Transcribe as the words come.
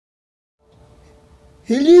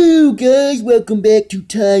Hello guys, welcome back to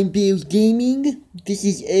Time Bills Gaming. This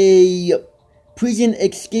is a Prison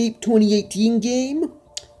Escape 2018 game.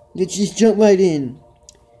 Let's just jump right in.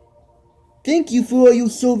 Thank you for all your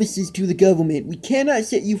services to the government. We cannot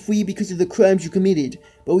set you free because of the crimes you committed,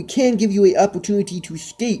 but we can give you an opportunity to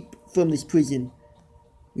escape from this prison.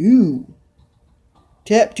 Ooh.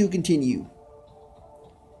 Tap to continue.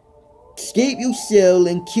 Escape your cell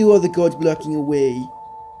and kill all the guards blocking your way.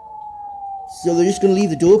 So they're just gonna leave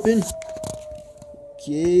the door open?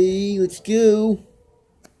 Okay, let's go.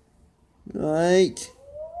 Alright.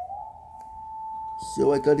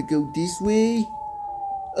 So I gotta go this way?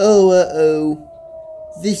 Oh,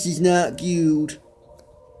 uh-oh. This is not good.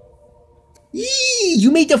 Yee!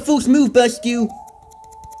 You made the first move, Bustu!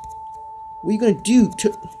 What are you gonna do?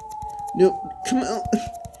 No, come on.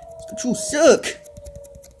 This controls suck.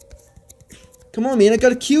 Come on, man, I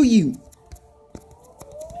gotta kill you.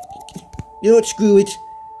 You know what, screw it.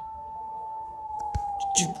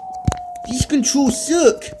 These controls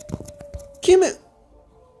suck. Come on.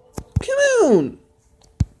 Come on.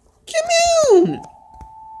 Come on.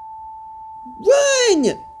 Run.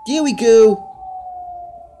 There we go.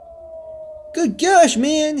 Good gosh,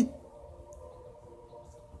 man.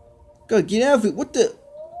 Gotta get out of it. What the?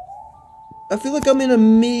 I feel like I'm in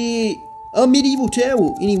a medieval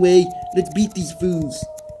tower. Anyway, let's beat these fools.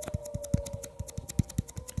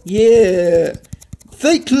 Yeah!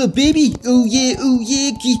 Fight Club, baby! Oh yeah,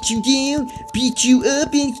 get you down, beat you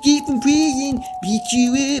up and escape from prison, beat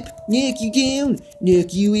you up, knock you down,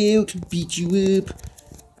 knock you out, beat you up.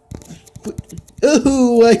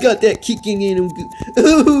 Oh, I got that kicking in.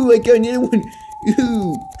 Oh, I got another one.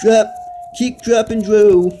 Ooh, drop, kick, drop, and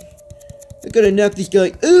throw. I gotta knock this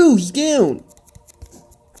guy. Oh, he's down.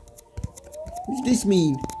 What does this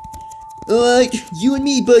mean? Alright, you and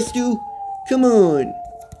me, Buster. Come on.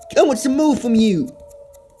 I want some more from you.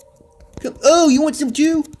 Come, oh, you want some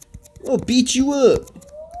too? I'll beat you up.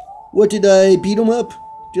 What, did I beat them up?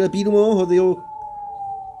 Did I beat them all? Are they all?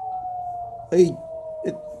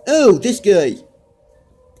 Oh, this guy.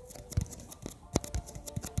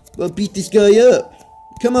 I'll beat this guy up.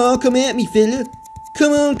 Come on, come at me, fella.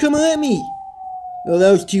 Come on, come at me. Oh,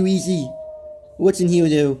 that was too easy. What's in here,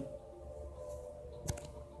 though?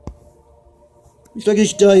 It's like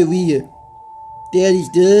it's diarrhea. That is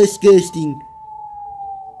disgusting.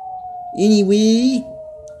 Anyway,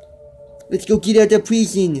 let's go get out of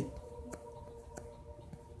prison.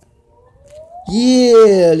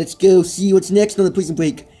 Yeah, let's go see what's next on the prison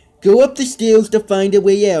break. Go up the stairs to find a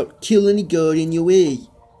way out. Kill any guard in your way.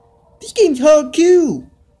 This game's hard too.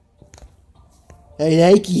 I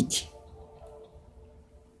like it.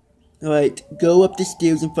 Alright, go up the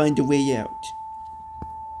stairs and find a way out.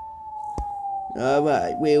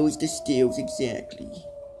 Alright, where was the stairs exactly?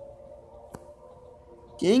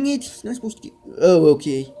 Dang it, it's not supposed to get... Oh,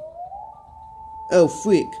 okay. Oh,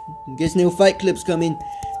 frick. Guess no Fight Club's coming.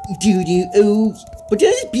 Oh. But did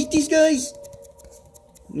I just beat these guys?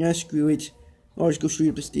 Nah, screw it. I'll just go straight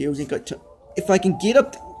up the stairs. Ain't got time. If I can get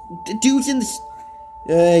up... The dude's in the...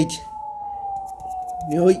 Alright.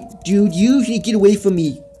 No, dude, you usually get away from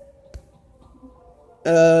me.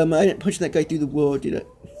 I didn't punch that guy through the wall, did I?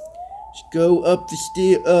 Just go up the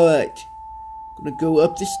stairs. Alright. Gonna go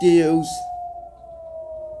up the stairs.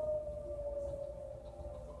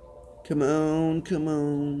 Come on, come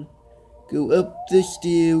on. Go up the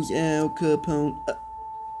stairs, Al Capone.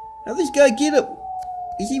 How'd this guy get up?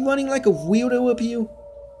 Is he running like a weirdo up here?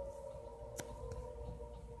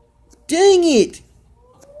 Dang it!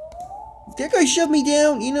 That guy shoved me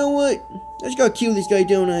down. You know what? I just gotta kill this guy,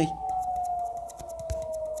 don't I?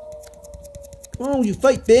 Come on, you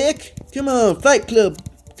fight back. Come on, Fight Club.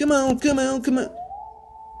 Come on, come on, come on.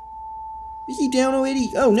 Is he down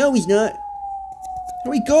already? Oh, no, he's not. How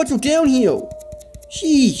many guards are down here?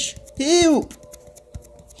 Sheesh. Help.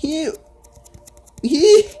 Help.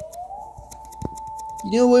 You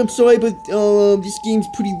know what? I'm sorry, but this game's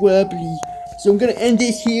pretty wobbly. So I'm gonna end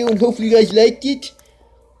this here, and hopefully you guys liked it.